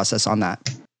thought process on that?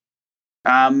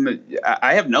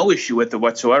 I have no issue with it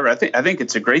whatsoever. I think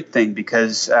it's a great thing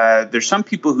because there's some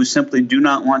people who simply do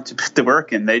not want to put the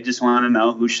work in. They just want to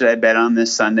know, who should I bet on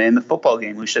this Sunday in the football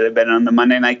game? Who should I bet on the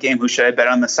Monday night game? Who should I bet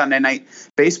on the Sunday night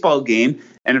baseball game?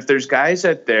 And if there's guys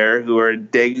out there who are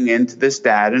digging into this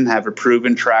data and have a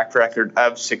proven track record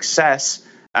of success,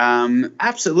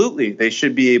 absolutely, they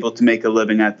should be able to make a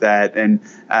living at that and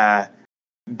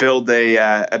build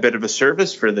a bit of a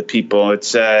service for the people.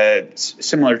 It's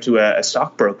similar to a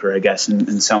stockbroker, I guess,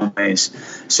 in some ways.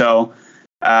 So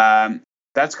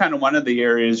that's kind of one of the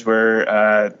areas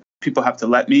where people have to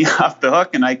let me off the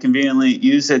hook, and I conveniently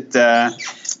use it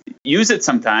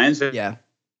sometimes. Yeah.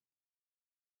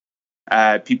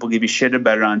 People give you shit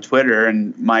about it on Twitter,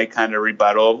 and my kind of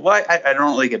rebuttal, I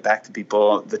don't really get back to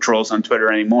people, the trolls on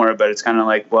Twitter anymore, but it's kind of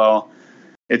like, well,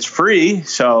 it's free,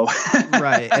 so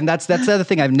right. And that's the other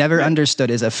thing I've never understood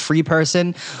is a free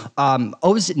person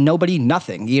owes nobody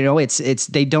nothing. It's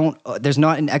they don't. There's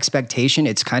not an expectation.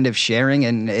 It's kind of sharing,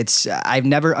 and I've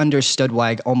never understood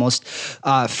why almost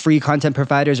free content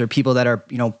providers or people that are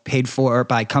paid for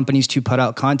by companies to put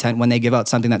out content when they give out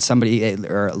something that somebody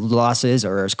or losses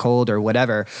or is cold or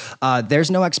whatever.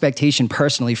 There's no expectation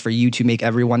personally for you to make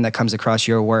everyone that comes across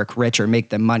your work rich or make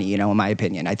them money. In my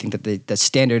opinion, I think that the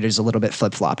standard is a little bit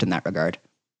flip-flopped in that regard.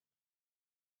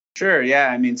 Sure. Yeah.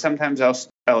 I mean, sometimes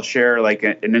I'll share like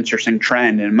an interesting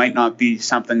trend, and it might not be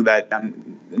something that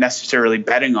I'm necessarily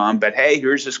betting on, but hey,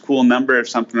 here's this cool number of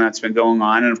something that's been going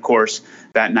on. And of course,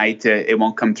 that night it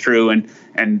won't come through,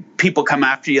 and people come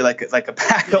after you like a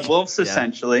pack of wolves,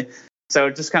 essentially. So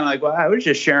it's just kind of like, well, I was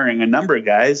just sharing a number,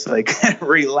 guys. Like,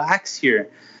 relax here.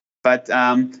 But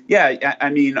yeah, I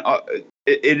mean,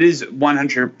 it is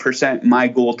 100% my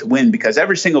goal to win, because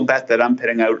every single bet that I'm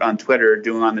putting out on Twitter,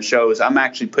 doing on the shows, I'm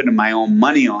actually putting my own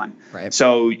money on. Right.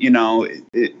 So,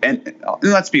 and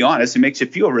let's be honest, it makes you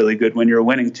feel really good when you're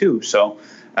winning too. So,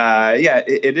 yeah,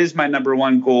 it is my number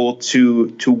one goal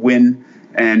to win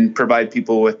and provide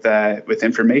people with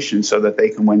information so that they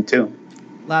can win too.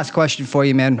 Last question for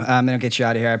you, man. I'm going to get you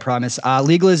out of here, I promise.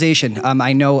 Legalization.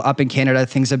 I know up in Canada,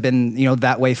 things have been,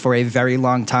 that way for a very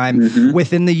long time. Mm-hmm.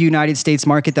 Within the United States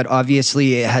market, that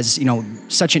obviously has,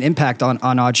 such an impact on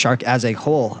OddsShark as a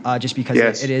whole, just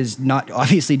because it is not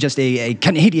obviously just a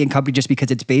Canadian company, just because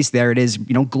it's based there. It is,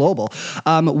 global.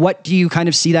 What do you kind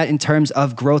of see that in terms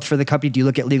of growth for the company? Do you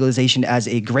look at legalization as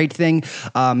a great thing,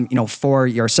 for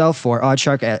yourself, for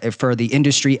OddsShark, for the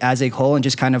industry as a whole, and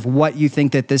just kind of what you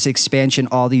think that this expansion,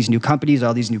 all these new companies,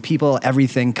 all these new people,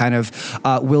 everything kind of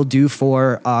will do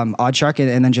for OddsShark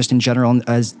and then just in general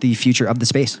as the future of the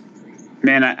space?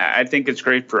 Man, I think it's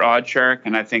great for OddsShark,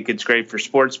 and I think it's great for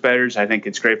sports bettors. I think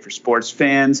it's great for sports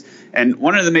fans. And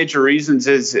one of the major reasons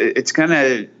is it's going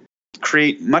to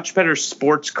create much better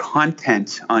sports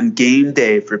content on game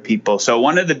day for people. So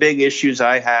one of the big issues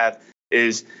I have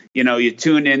is, you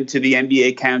tune into the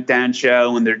NBA Countdown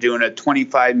show and they're doing a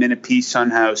 25-minute piece on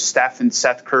how Steph and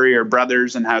Seth Curry are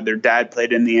brothers and how their dad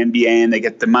played in the NBA, and they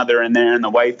get the mother in there and the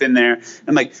wife in there.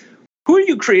 I'm like, who are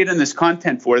you creating this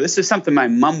content for? This is something my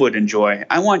mom would enjoy.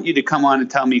 I want you to come on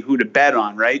and tell me who to bet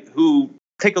on, right?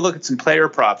 Take a look at some player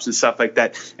props and stuff like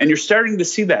that. And you're starting to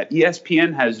see that.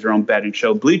 ESPN has their own betting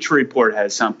show. Bleacher Report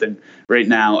has something right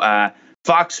now.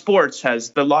 Fox Sports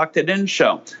has the Locked It In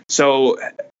show. So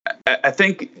I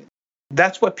think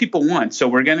that's what people want. So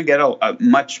we're going to get a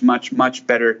much, much, much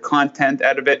better content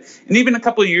out of it. And even a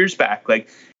couple of years back, like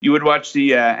you would watch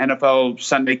the NFL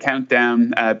Sunday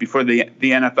Countdown before the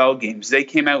NFL games. They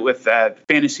came out with a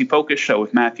Fantasy Focus show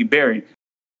with Matthew Berry.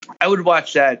 I would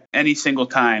watch that any single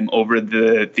time over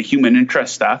the human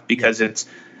interest stuff, because it's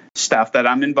stuff that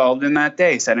I'm involved in that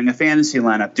day, setting a fantasy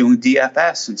lineup, doing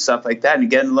DFS and stuff like that, and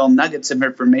getting little nuggets of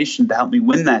information to help me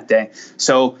win that day.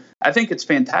 So I think it's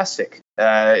fantastic.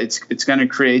 it's going to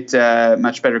create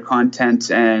much better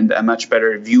content and a much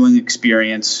better viewing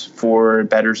experience for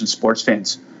bettors and sports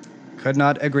fans. Could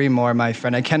not agree more, my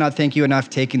friend. I cannot thank you enough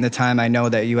taking the time. I know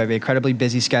that you have an incredibly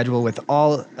busy schedule with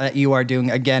all that you are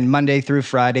doing. Again, Monday through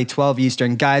Friday, 12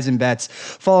 Eastern, Guys and Bets.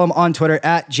 Follow him on Twitter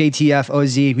at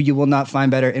JTFOZ. You will not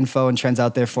find better info and trends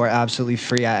out there for absolutely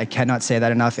free. I cannot say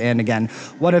that enough. And again,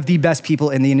 one of the best people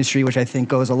in the industry, which I think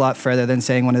goes a lot further than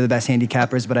saying one of the best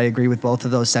handicappers, but I agree with both of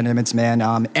those sentiments,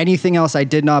 man. Anything else I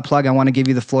did not plug, I want to give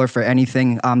you the floor for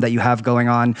anything that you have going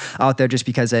on out there, just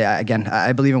because,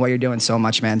 I believe in what you're doing so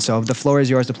much, man. So the floor is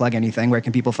yours to plug anything. Where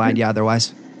can people find you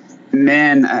otherwise?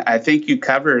 Man, I think you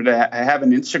covered. I have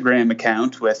an Instagram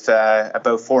account with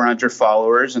about 400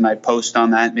 followers, and I post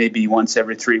on that maybe once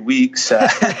every 3 weeks.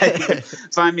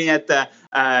 Find me at the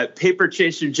Paper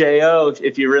Chaser JO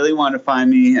if you really want to find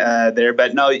me there.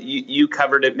 But no, you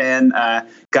covered it, man.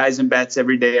 Guys and Bets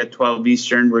every day at 12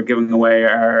 Eastern. We're giving away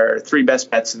our 3 best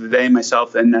bets of the day,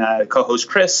 myself and co-host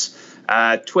Chris.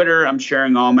 Twitter, I'm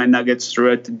sharing all my nuggets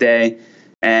throughout the day.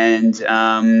 And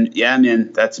yeah,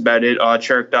 man, that's about it.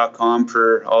 Oddshark.com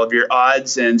for all of your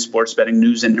odds and sports betting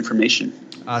news and information.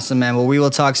 Awesome, man. Well, we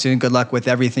will talk soon. Good luck with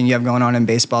everything you have going on in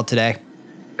baseball today.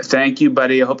 Thank you,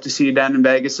 buddy. I hope to see you down in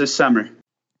Vegas this summer.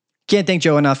 Can't thank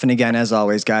Joe enough. And again, as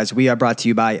always, guys, we are brought to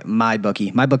you by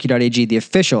MyBookie. MyBookie.ag, the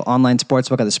official online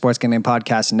sportsbook of the Sports Gambling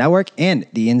Podcast Network and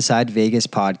the Inside Vegas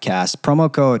Podcast.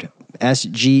 Promo code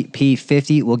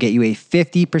SGP50 will get you a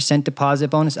 50% deposit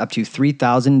bonus up to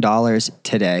 $3,000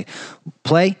 today.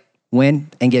 Play, win,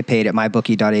 and get paid at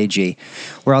mybookie.ag.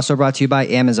 We're also brought to you by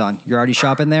Amazon. You're already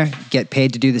shopping there. Get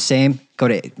paid to do the same. Go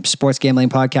to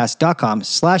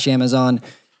sportsgamblingpodcast.com/Amazon.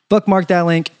 Bookmark that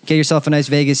link. Get yourself a nice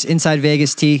Inside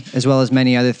Vegas tee, as well as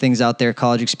many other things out there.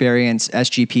 College Experience,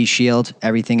 SGP Shield,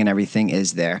 everything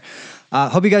is there.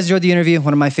 Hope you guys enjoyed the interview.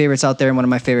 One of my favorites out there and one of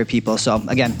my favorite people. So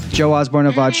again, Joe Osborne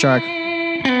of Oddshark.